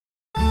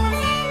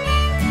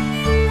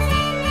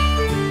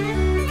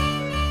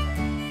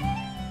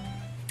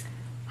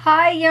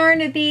Hi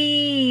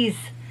Yarnabees!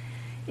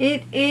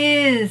 It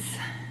is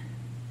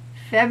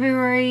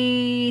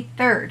February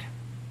 3rd,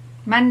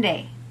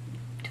 Monday.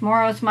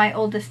 Tomorrow's my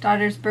oldest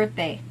daughter's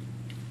birthday.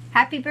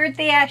 Happy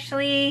birthday,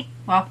 Ashley!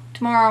 Well,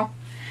 tomorrow.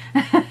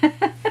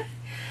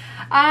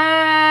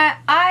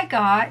 I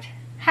got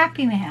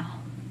Happy Mail.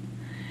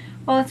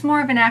 Well, it's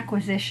more of an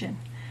acquisition,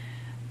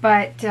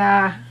 but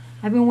I've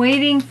been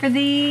waiting for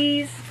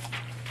these.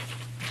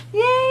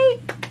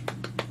 Yay!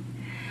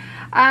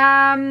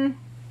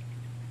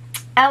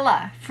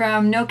 Ella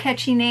from No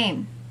Catchy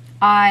Name.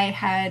 I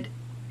had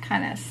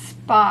kind of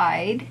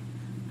spied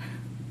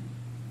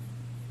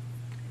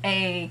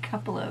a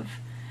couple of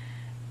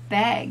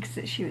bags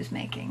that she was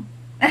making.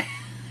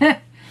 And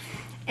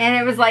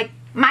it was like,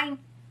 mine,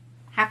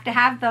 have to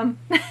have them.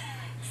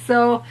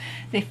 So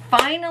they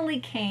finally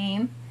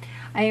came.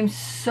 I am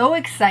so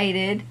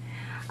excited.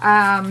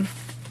 I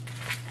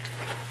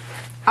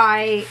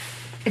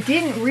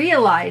didn't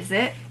realize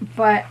it,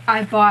 but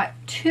I bought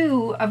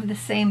 2 of the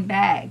same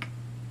bag.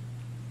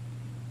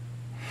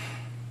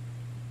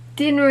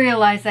 Didn't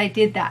realize I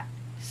did that.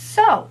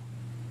 So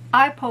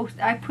I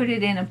put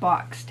it in a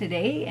box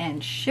today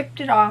and shipped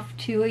it off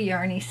to a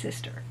Yarny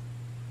sister.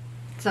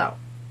 So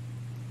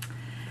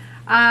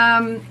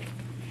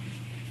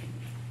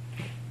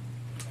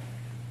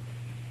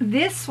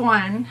this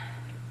one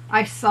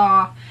I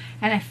saw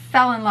and I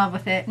fell in love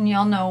with it, and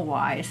you'll know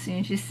why as soon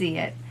as you see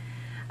it.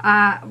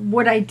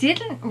 What I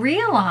didn't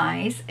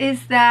realize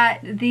is that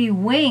the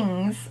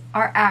wings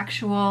are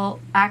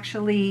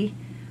actually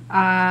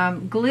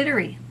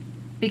glittery,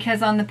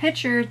 because on the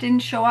picture it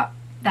didn't show up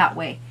that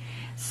way.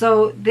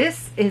 So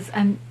this is,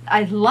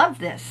 I love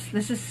this.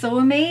 This is so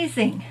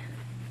amazing.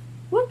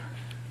 Whoop.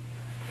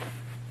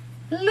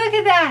 Look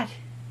at that.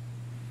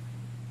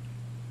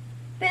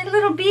 They're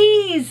little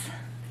bees.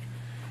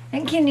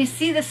 And can you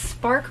see the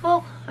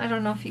sparkle? I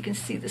don't know if you can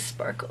see the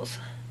sparkles.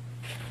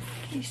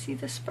 Can you see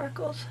the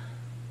sparkles?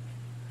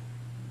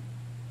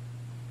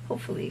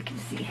 Hopefully you can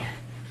see.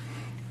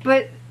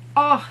 But,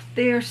 oh,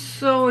 they are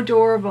so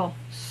adorable.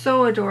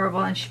 So adorable.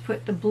 And she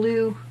put the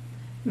blue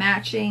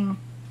matching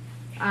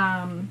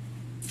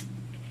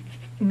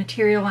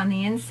material on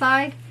the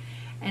inside.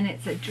 And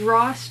it's a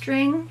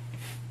drawstring.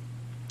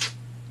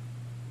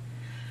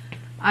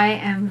 I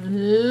am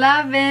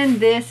loving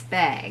this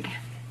bag.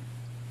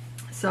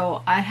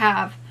 So I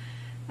have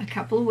a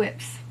couple of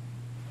whips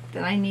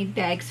that I need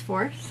bags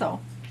for, so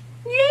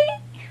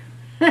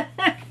yay!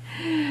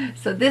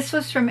 So this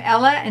was from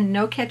Ella and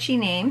No Catchy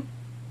Name.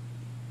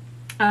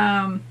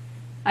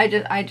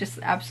 I just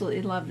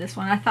absolutely love this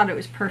one. I thought it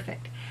was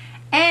perfect.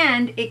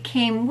 And it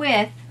came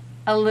with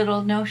a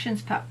little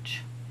notions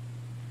pouch.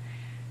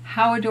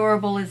 How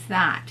adorable is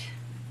that?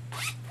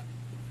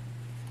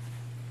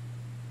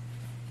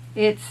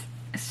 It's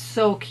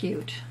so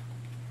cute.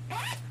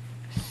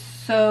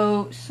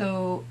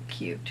 So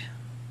cute.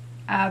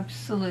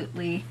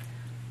 Absolutely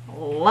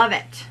love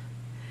it.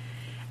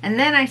 And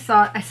then I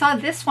saw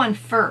this one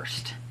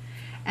first,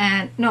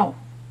 and no,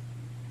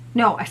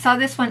 I saw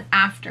this one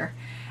after,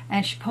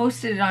 and she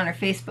posted it on her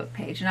Facebook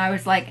page, and I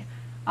was like,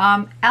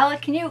 Ella,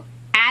 can you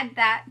add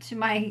that to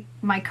my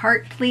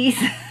cart,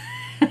 please?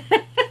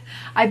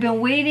 I've been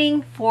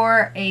waiting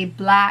for a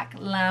black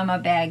llama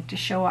bag to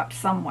show up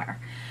somewhere.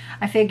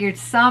 I figured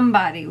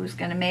somebody was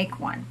going to make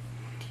one,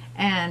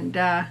 and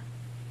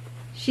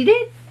she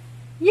did.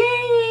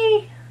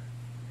 Yay!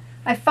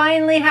 I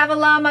finally have a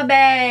llama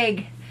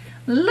bag.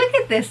 Look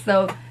at this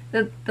though.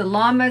 The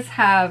llamas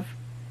have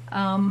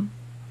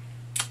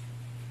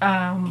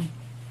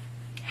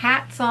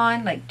hats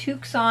on, like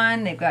toques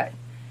on. They've got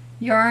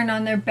yarn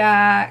on their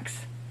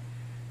backs.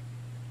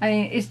 I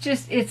mean,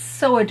 it's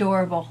so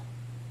adorable.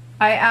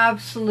 I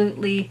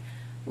absolutely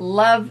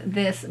love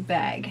this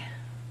bag.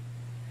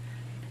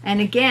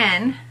 And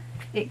again,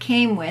 it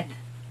came with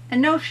a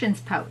notions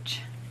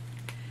pouch.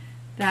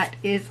 That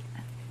is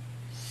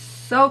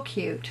so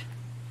cute.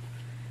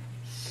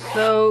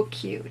 So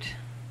cute.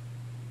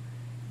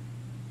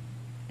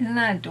 Isn't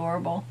that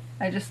adorable?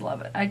 I just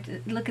love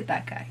it. Look at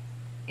that guy.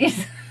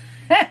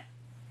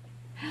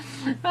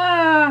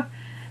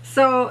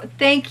 So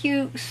thank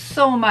you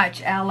so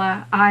much,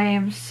 Ella.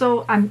 I'm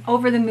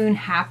over the moon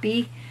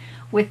happy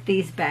with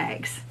these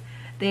bags.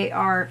 They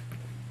are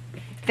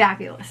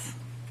fabulous.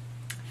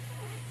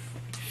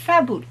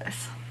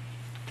 Fabulous.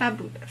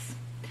 Fabulous.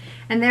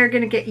 And they're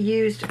going to get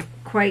used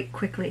quite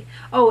quickly.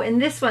 Oh,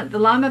 and this one, the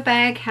llama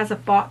bag has a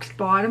boxed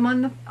bottom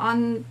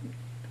on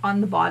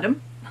the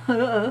bottom.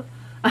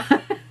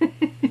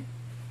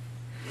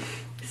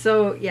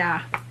 So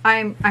yeah,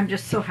 I'm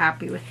just so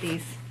happy with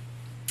these.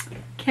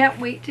 Can't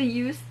wait to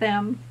use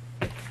them.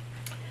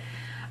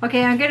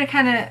 Okay, I'm going to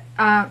kind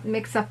of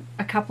mix up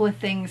a couple of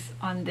things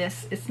on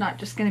this. It's not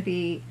just going to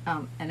be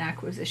an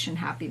acquisition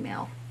Happy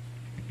Mail.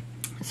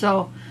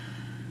 So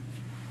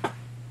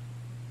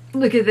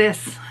look at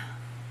this.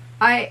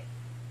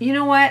 You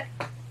know what?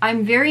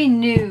 I'm very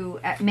new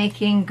at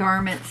making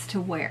garments to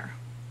wear.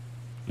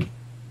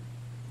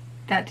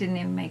 That didn't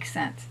even make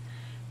sense.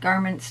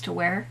 Garments to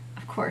wear?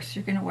 Of course,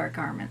 you're going to wear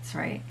garments,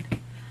 right?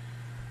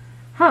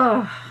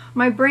 Oh,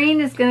 my brain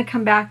is going to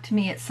come back to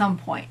me at some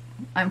point.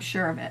 I'm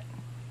sure of it.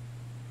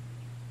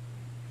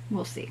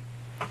 We'll see.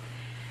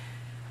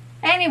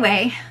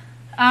 Anyway,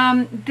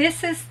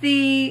 this is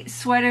the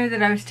sweater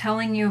that I was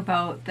telling you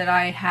about that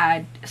I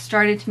had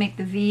started to make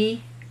the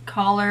V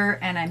collar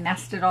and I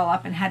messed it all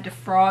up and had to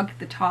frog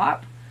the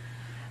top.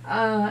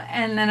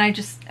 And then I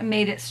just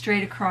made it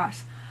straight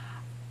across.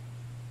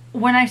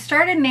 When I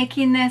started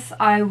making this,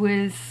 I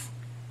was,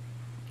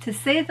 to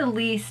say the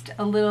least,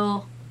 a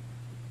little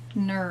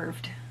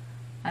unnerved.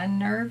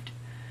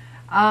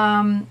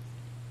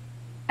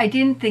 I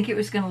didn't think it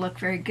was going to look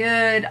very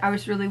good. I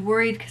was really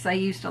worried because I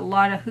used a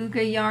lot of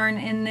Huga yarn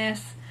in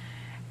this.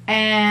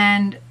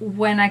 And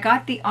when I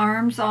got the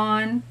arms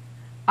on,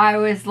 I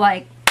was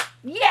like,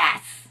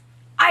 yes,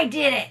 I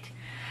did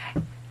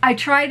it. I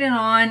tried it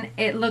on.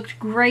 It looked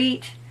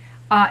great.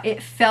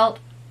 It felt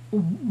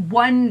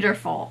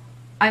wonderful.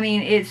 I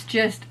mean, it's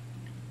just,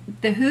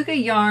 the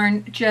Huga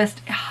yarn just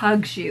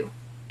hugs you.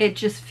 It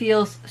just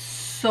feels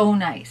so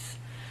nice.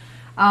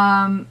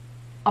 I'll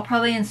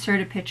probably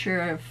insert a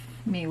picture of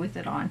me with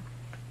it on.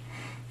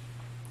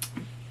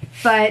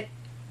 But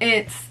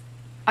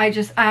I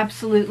just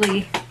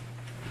absolutely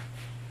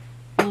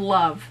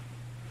love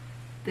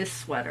this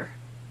sweater.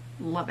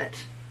 Love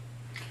it.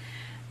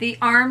 The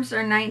arms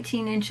are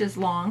 19 inches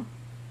long.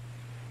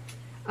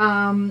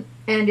 And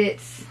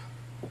it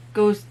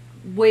goes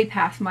way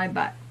past my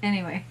butt.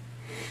 Anyway.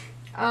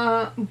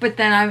 But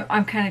then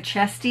I'm kind of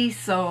chesty,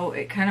 so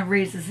it kind of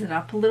raises it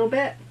up a little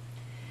bit.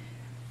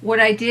 What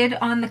I did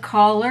on the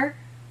collar,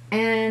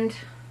 and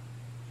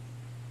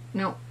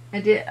no,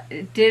 I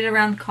did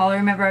around the collar.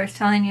 Remember I was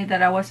telling you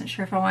that I wasn't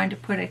sure if I wanted to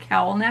put a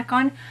cowl neck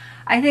on.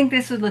 I think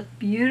this would look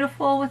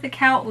beautiful with a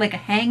cowl, like a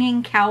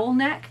hanging cowl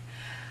neck.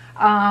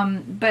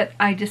 But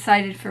I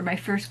decided for my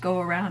first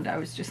go around I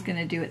was just going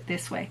to do it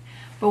this way.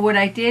 But what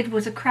I did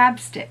was a crab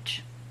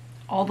stitch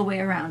all the way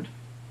around.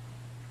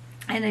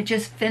 And it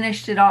just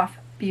finished it off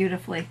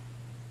beautifully.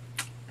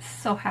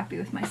 So happy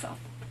with myself.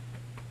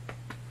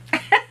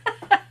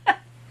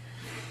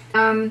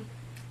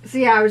 So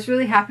yeah, I was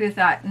really happy with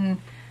that, and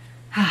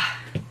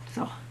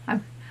so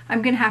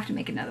I'm gonna have to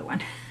make another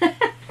one.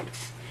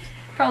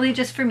 Probably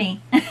just for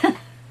me.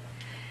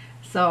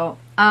 So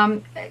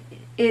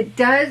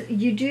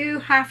you do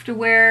have to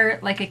wear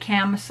like a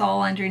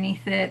camisole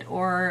underneath it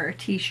or a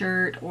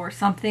t-shirt or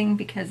something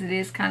because it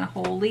is kind of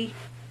holey.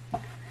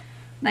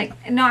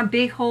 Like, not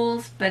big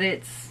holes, but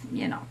it's,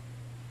 you know,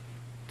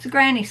 it's a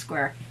granny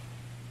square,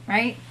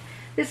 right?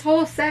 This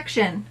whole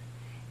section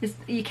is,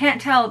 you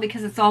can't tell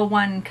because it's all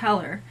one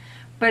color,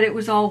 but it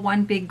was all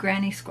one big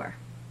granny square.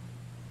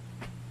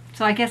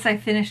 So I guess I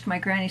finished my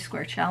granny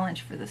square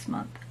challenge for this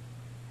month.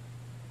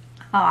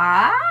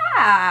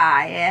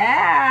 Ah,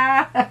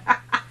 yeah.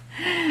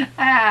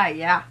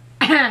 Yeah.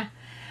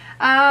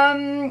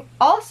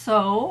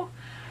 Also,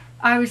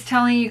 I was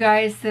telling you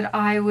guys that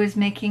I was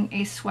making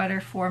a sweater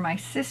for my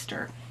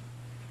sister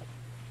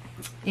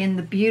in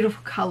the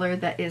beautiful color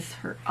that is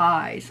her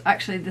eyes.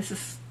 Actually, this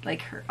is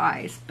like her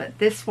eyes, but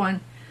this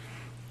one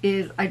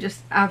is, I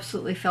just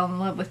absolutely fell in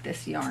love with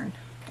this yarn.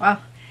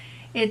 Well,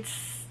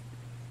 it's,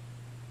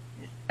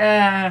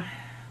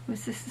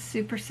 was this the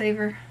Super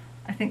Saver?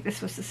 I think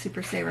this was the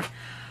Super Saver.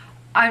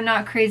 I'm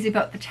not crazy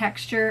about the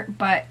texture,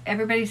 but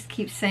everybody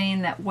keeps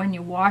saying that when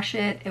you wash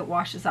it, it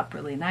washes up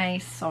really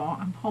nice, so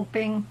I'm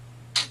hoping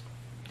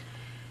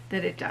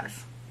that it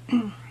does.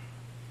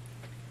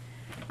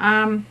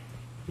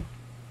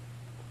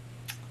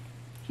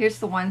 Here's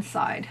the one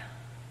side,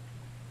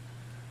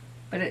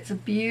 but it's a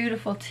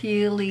beautiful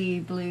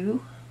tealy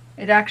blue.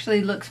 It actually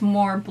looks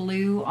more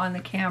blue on the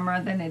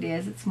camera than it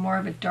is. It's more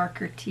of a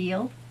darker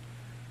teal.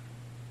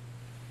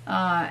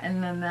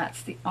 And then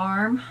that's the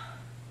arm.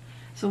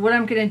 So what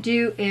I'm going to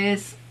do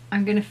is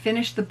I'm going to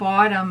finish the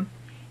bottom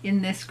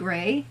in this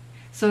gray,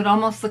 so it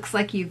almost looks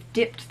like you've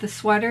dipped the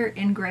sweater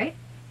in gray.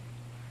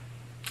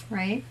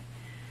 Right?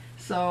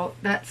 So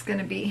that's going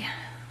to be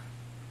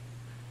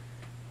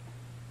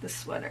the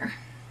sweater.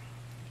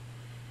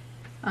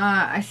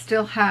 I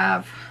still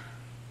have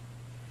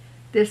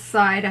this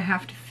side. I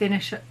have to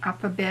finish it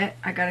up a bit.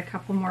 I got a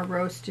couple more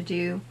rows to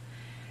do,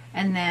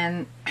 and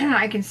then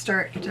I can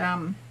start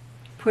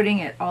putting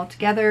it all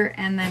together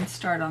and then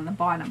start on the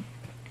bottom.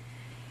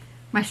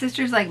 My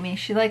sister's like me.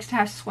 She likes to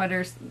have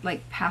sweaters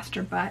like past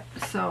her butt,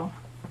 so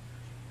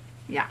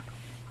yeah.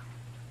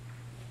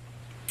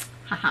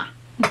 Haha.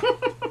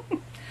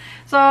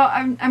 So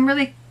I'm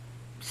really,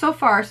 so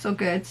far so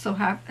good. So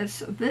happy.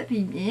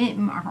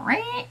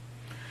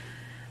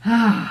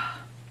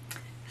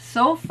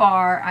 So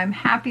far I'm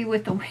happy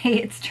with the way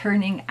it's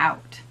turning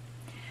out.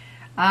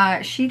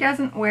 She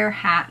doesn't wear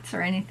hats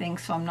or anything,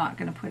 so I'm not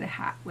going to put a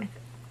hat with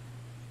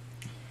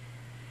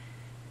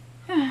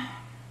it.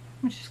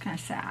 Which is kind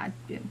of sad,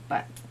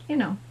 but you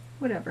know,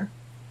 whatever.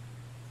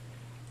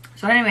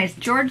 So anyways,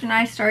 George and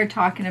I started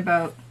talking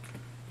about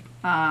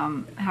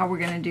how we're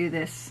going to do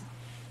this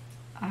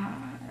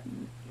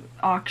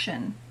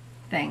auction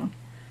thing.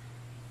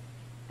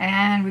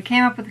 And we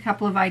came up with a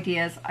couple of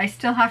ideas. I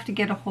still have to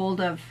get a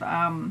hold of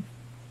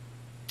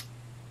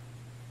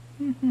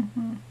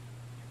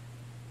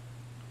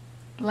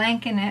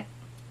Blank in it.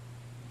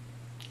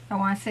 I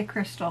want to say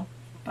crystal,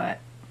 but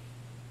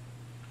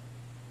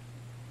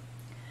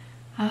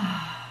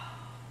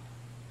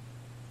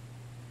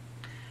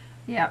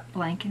yeah,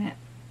 blank in it.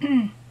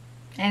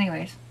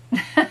 Anyways,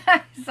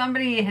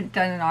 somebody had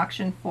done an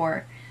auction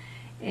for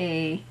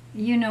a,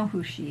 you know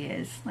who she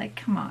is. Like,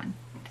 come on.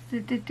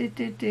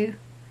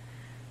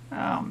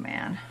 Oh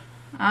man.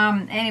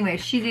 Anyway,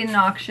 she did an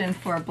auction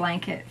for a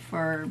blanket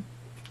for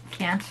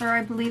cancer,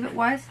 I believe it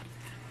was.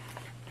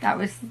 That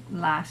was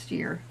last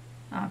year.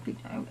 I think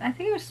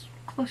it was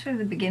closer to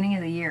the beginning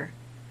of the year.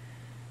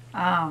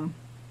 But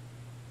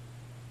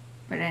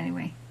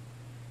anyway.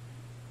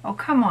 Oh,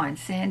 come on,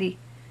 Sandy.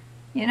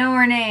 You know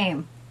her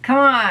name. Come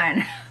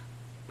on.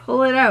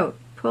 Pull it out.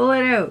 Pull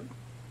it out.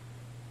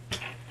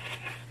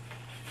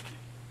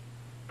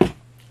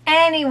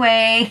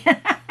 Anyway.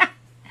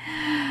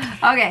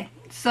 Okay,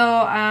 so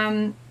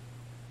I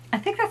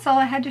think that's all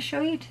I had to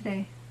show you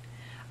today.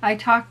 I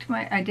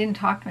didn't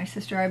talk to my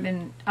sister. I've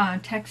been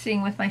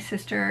texting with my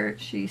sister.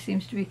 She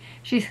seems to be,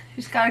 she's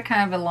got a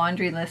kind of a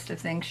laundry list of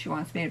things she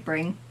wants me to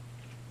bring.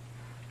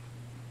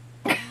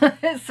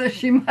 So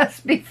she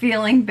must be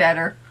feeling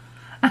better.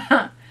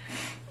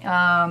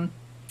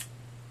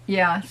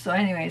 Yeah, so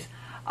anyways,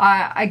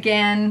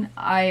 again,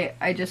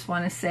 I just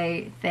want to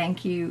say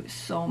thank you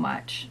so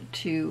much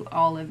to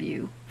all of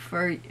you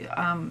for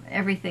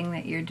everything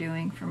that you're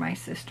doing for my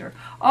sister.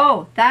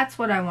 Oh, that's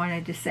what I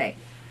wanted to say.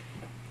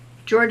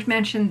 George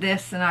mentioned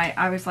this, and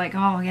I was like,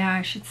 oh yeah,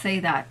 I should say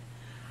that.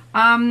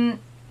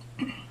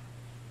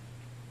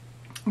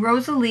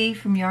 Rosalie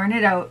from Yarn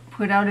It Out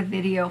put out a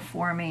video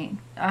for me.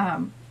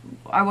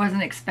 I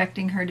wasn't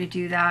expecting her to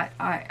do that.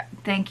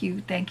 Thank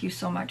you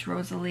so much,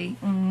 Rosalie.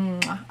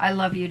 I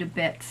love you to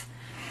bits.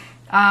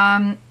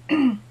 And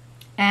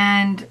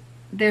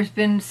there's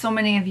been so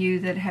many of you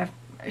that have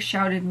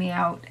shouted me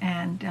out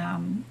and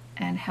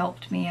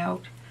helped me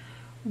out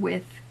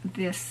with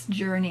this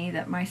journey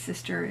that my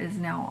sister is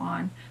now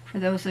on. For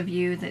those of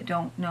you that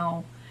don't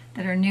know,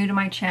 that are new to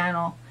my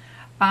channel,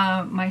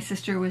 my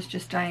sister was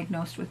just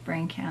diagnosed with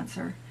brain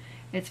cancer.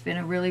 It's been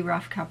a really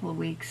rough couple of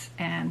weeks,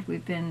 and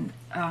we've been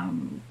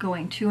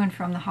going to and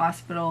from the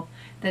hospital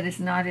that is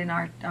not in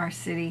our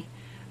city.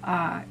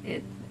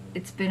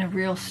 It's been a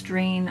real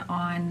strain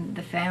on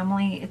the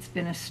family. It's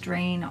been a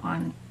strain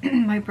on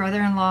my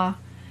brother-in-law.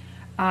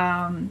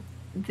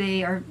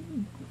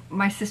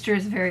 My sister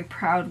is a very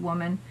proud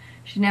woman.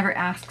 She never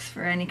asks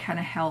for any kind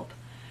of help.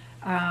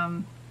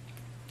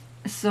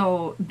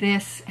 So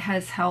this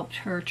has helped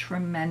her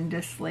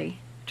tremendously,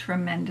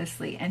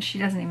 and she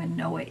doesn't even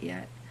know it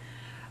yet,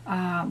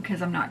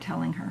 because I'm not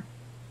telling her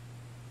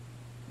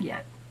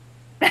yet.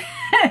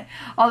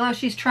 Although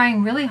she's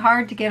trying really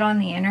hard to get on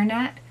the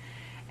internet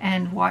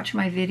and watch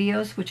my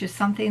videos, which is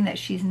something that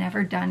she's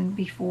never done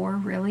before,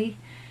 really.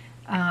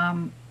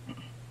 And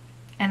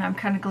I'm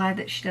kind of glad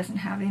that she doesn't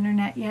have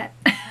internet yet.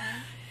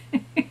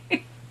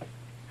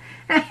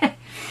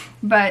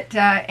 But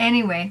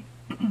anyway,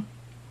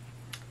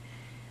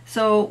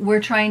 so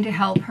we're trying to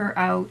help her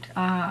out.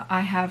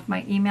 I have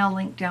my email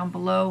link down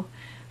below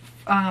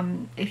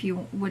if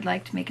you would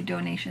like to make a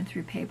donation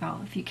through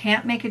PayPal. If you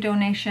can't make a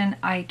donation,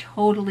 I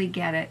totally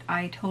get it.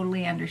 I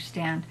totally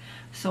understand.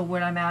 So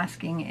what I'm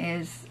asking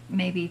is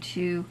maybe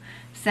to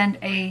send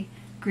a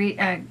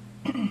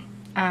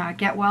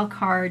get well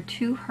card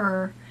to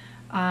her,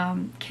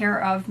 care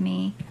of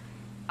me.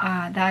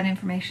 That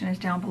information is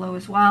down below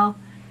as well.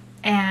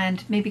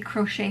 And maybe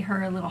crochet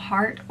her a little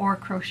heart, or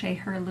crochet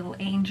her a little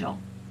angel,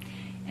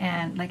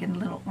 and like a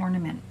little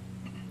ornament,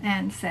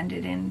 and send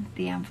it in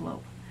the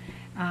envelope.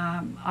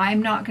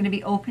 I'm not going to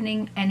be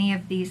opening any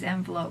of these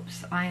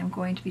envelopes. I am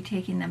going to be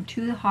taking them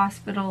to the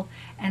hospital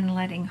and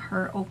letting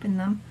her open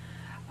them.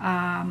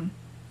 I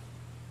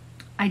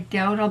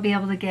doubt I'll be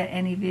able to get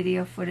any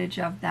video footage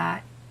of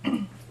that.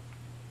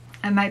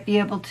 I might be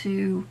able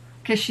to,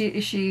 because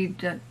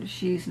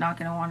she's not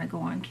going to want to go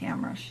on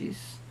camera.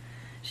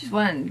 She's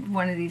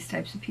one of these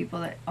types of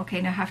people that,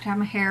 okay, now I have to have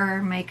my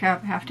hair,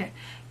 makeup, have to,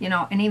 you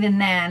know, and even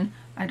then,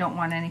 I don't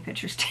want any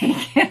pictures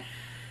taken.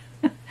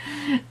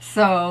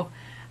 So,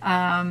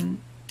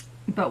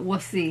 but we'll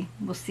see.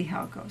 We'll see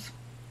how it goes.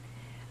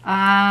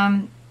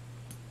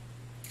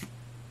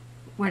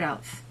 What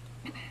else?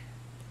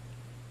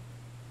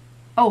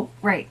 Oh,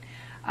 right.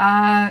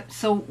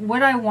 So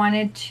what I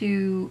wanted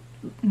to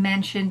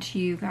mention to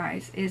you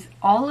guys is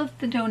all of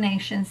the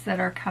donations that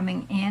are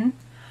coming in,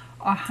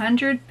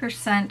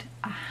 100%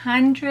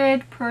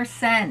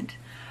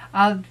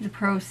 of the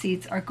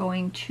proceeds are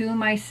going to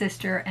my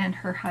sister and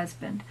her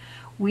husband.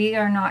 We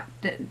are not,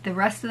 the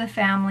rest of the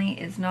family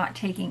is not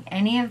taking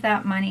any of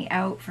that money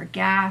out for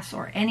gas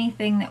or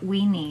anything that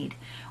we need.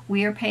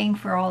 We are paying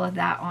for all of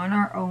that on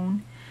our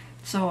own.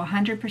 So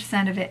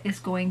 100% of it is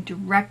going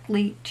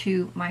directly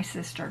to my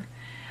sister.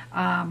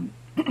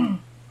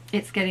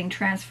 It's getting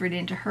transferred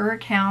into her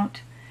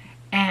account,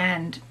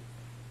 and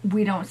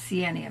we don't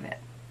see any of it.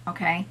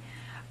 Okay.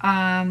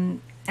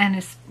 And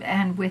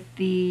with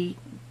the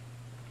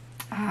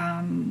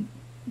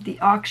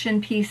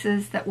auction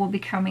pieces that will be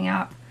coming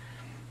up,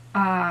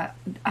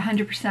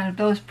 100% of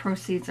those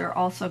proceeds are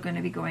also going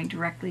to be going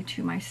directly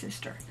to my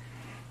sister.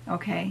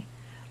 Okay.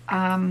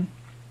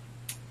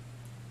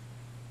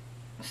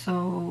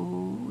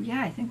 So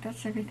yeah, I think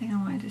that's everything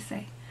I wanted to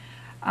say.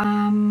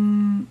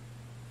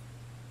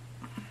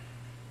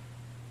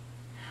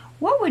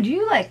 What would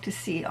you like to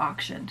see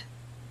auctioned?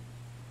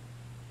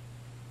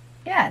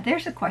 Yeah,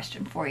 there's a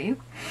question for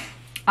you.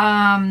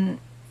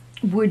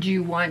 Would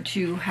you want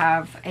to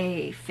have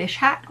a fish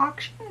hat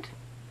auctioned?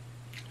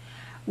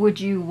 Would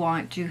you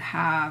want to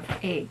have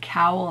a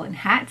cowl and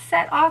hat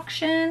set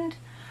auctioned?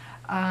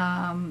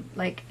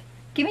 Like,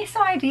 give me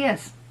some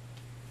ideas.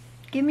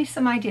 Give me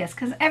some ideas,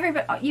 because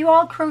everybody, you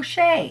all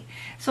crochet,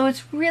 so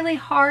it's really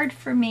hard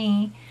for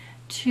me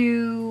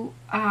to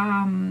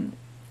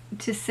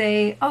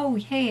say, oh,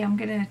 hey, I'm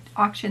gonna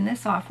auction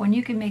this off when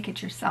you can make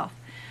it yourself.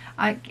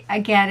 I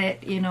get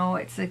it, you know,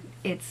 it's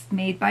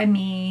made by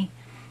me,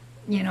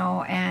 you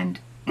know, and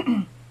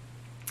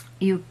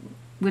you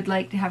would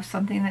like to have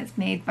something that's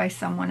made by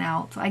someone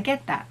else. I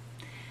get that,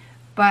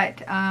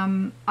 but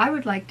I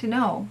would like to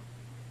know,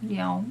 you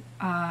know,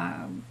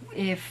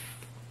 if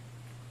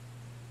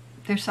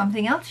there's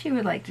something else you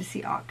would like to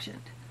see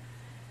auctioned.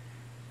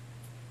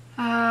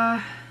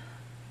 Yeah,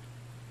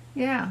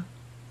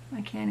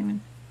 I can't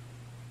even.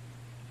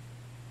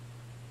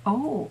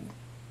 Oh,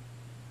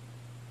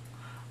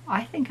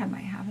 I think I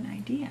might have an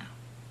idea.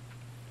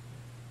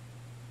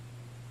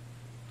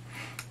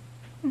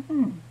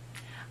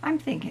 I'm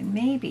thinking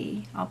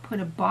maybe I'll put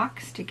a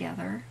box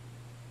together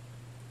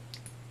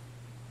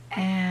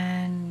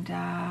and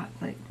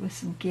like with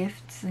some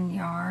gifts and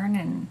yarn,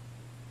 and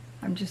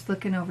I'm just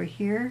looking over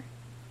here.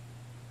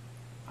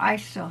 I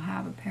still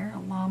have a pair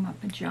of llama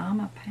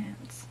pajama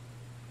pants.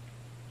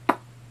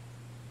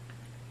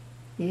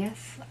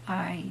 Yes,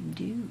 I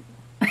do.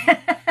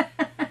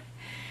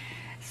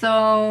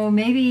 So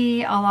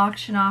maybe I'll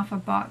auction off a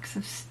box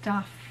of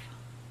stuff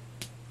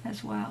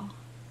as well.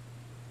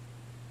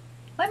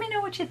 Let me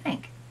know what you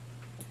think.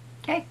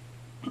 Okay?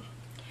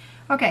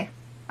 Okay.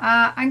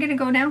 I'm going to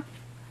go now.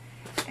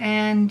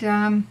 And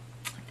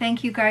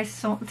thank you guys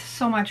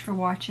so much for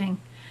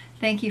watching.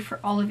 Thank you for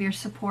all of your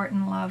support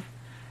and love.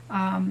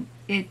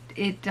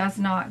 It does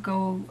not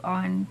go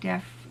on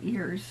deaf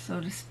ears, so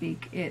to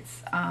speak.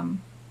 It's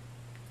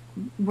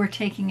we're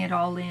taking it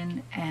all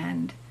in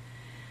and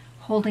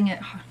holding it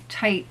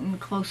tight and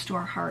close to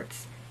our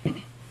hearts.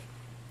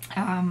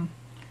 I'm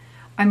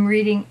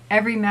reading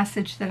every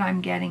message that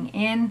I'm getting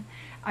in.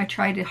 I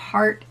try to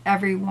heart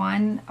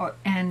everyone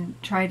and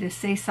try to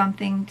say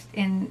something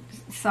in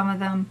some of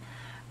them.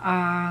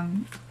 I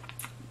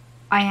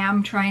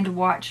am trying to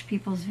watch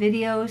people's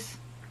videos.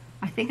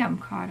 I think I'm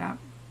caught up,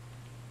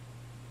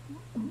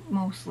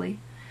 mostly.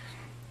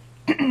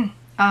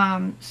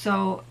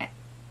 So,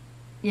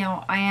 you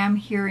know, I am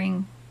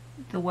hearing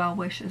the well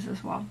wishes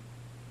as well.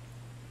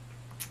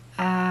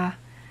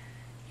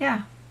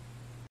 Yeah.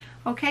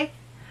 Okay.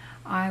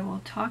 I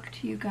will talk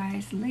to you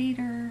guys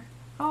later.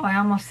 Oh, I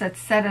almost said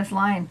Setta's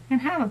line.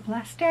 And have a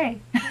blessed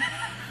day.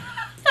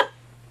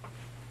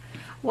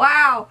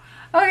 Wow.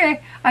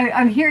 Okay.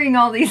 I'm hearing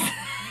all these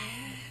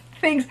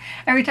things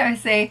every time I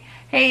say,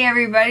 hey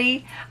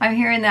everybody. I'm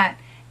hearing that.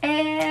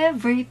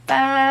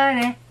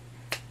 Everybody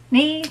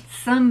needs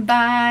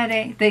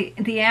somebody.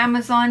 The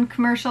Amazon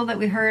commercial that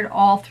we heard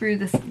all through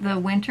the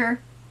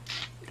winter.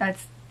 That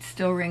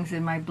still rings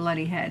in my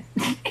bloody head.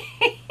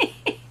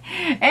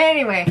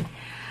 Anyway.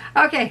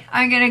 Okay,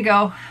 I'm gonna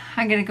go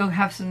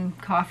have some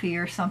coffee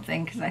or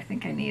something because I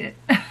think I need it.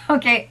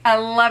 Okay, I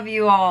love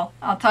you all.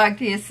 I'll talk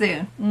to you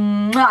soon.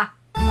 Mwah!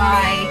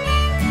 Bye.